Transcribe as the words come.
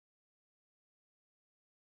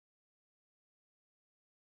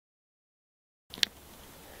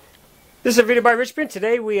This is a video by Richmond.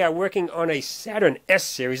 Today we are working on a Saturn S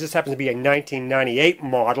series. This happens to be a 1998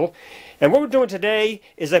 model. And what we're doing today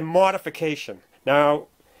is a modification. Now,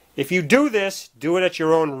 if you do this, do it at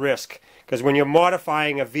your own risk. Because when you're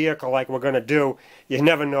modifying a vehicle like we're going to do, you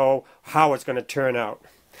never know how it's going to turn out.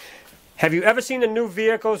 Have you ever seen the new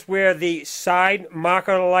vehicles where the side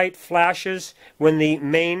marker light flashes when the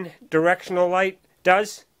main directional light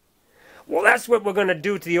does? Well, that's what we're going to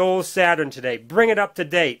do to the old Saturn today. Bring it up to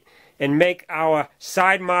date and make our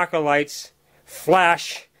side marker lights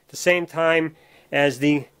flash the same time as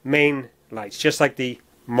the main lights, just like the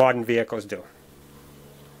modern vehicles do.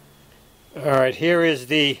 Alright, here is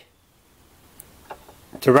the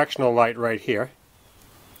directional light right here.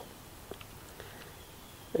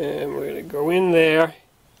 And we're going to go in there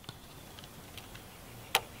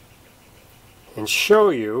and show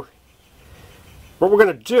you what we're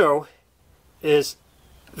going to do is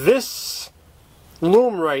this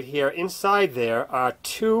loom right here. Inside there are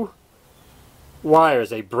two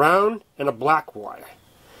wires, a brown and a black wire.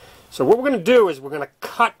 So what we're going to do is we're going to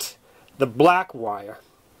cut the black wire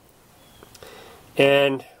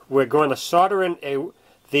and we're going to solder in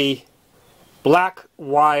the black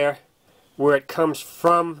wire where it comes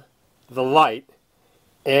from the light,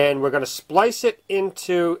 and we're going to splice it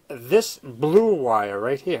into this blue wire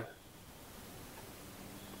right here.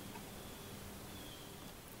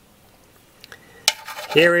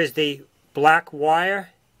 Here is the black wire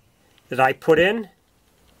that I put in,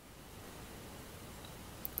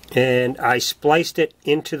 and I spliced it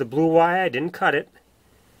into the blue wire. I didn't cut it,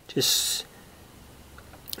 just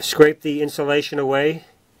scraped the insulation away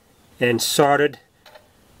and soldered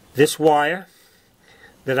this wire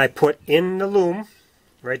that I put in the loom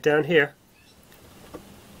right down here.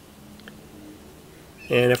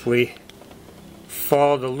 And if we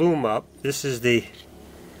follow the loom up, this is the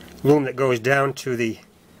loom that goes down to the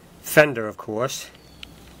fender, of course.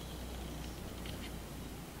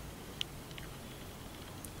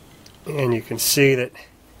 And you can see that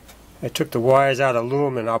I took the wires out of the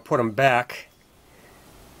loom and I'll put them back.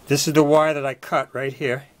 This is the wire that I cut right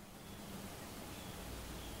here.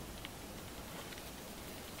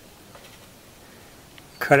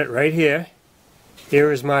 Cut it right here.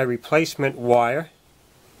 Here is my replacement wire,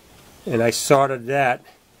 and I soldered that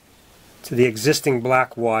to the existing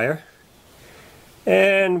black wire,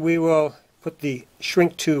 and we will put the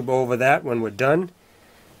shrink tube over that when we're done.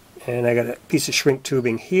 And I got a piece of shrink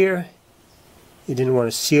tubing here. You didn't want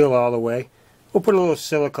to seal all the way. We'll put a little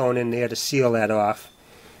silicone in there to seal that off,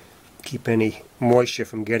 keep any moisture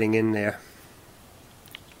from getting in there.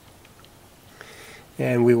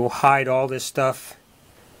 And we will hide all this stuff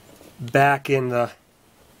back in the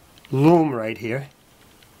loom right here.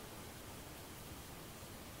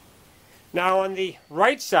 Now on the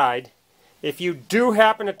right side, if you do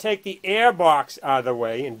happen to take the air box out of the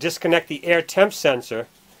way and disconnect the air temp sensor,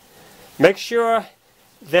 make sure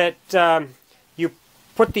that you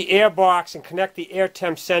put the air box and connect the air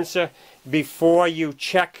temp sensor before you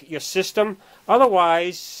check your system.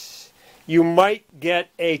 Otherwise, you might get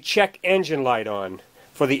a check engine light on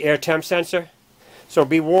for the air temp sensor. So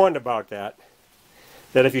be warned about that.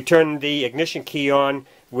 That if you turn the ignition key on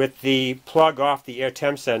with the plug off the air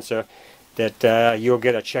temp sensor, that you'll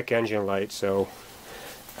get a check engine light. So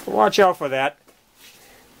watch out for that.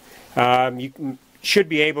 You should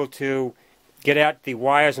be able to get at the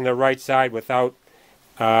wires on the right side without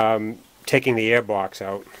taking the air box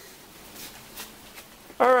out.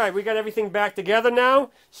 Alright, we got everything back together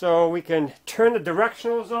now, so we can turn the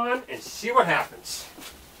directionals on and see what happens.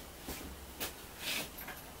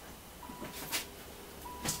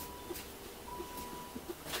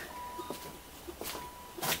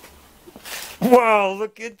 Whoa,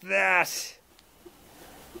 look at that!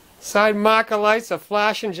 Side marker lights are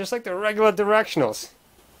flashing just like the regular directionals.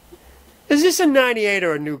 Is this a 98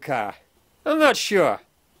 or a new car? I'm not sure.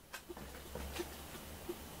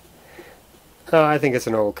 Oh, I think it's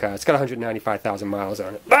an old car. It's got 195,000 miles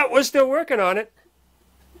on it. But we're still working on it.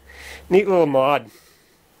 Neat little mod.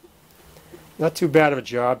 Not too bad of a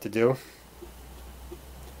job to do.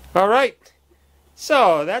 Alright.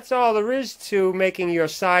 So, that's all there is to making your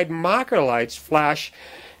side marker lights flash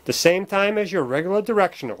the same time as your regular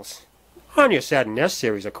directionals. On your Saturn S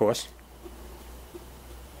series, of course.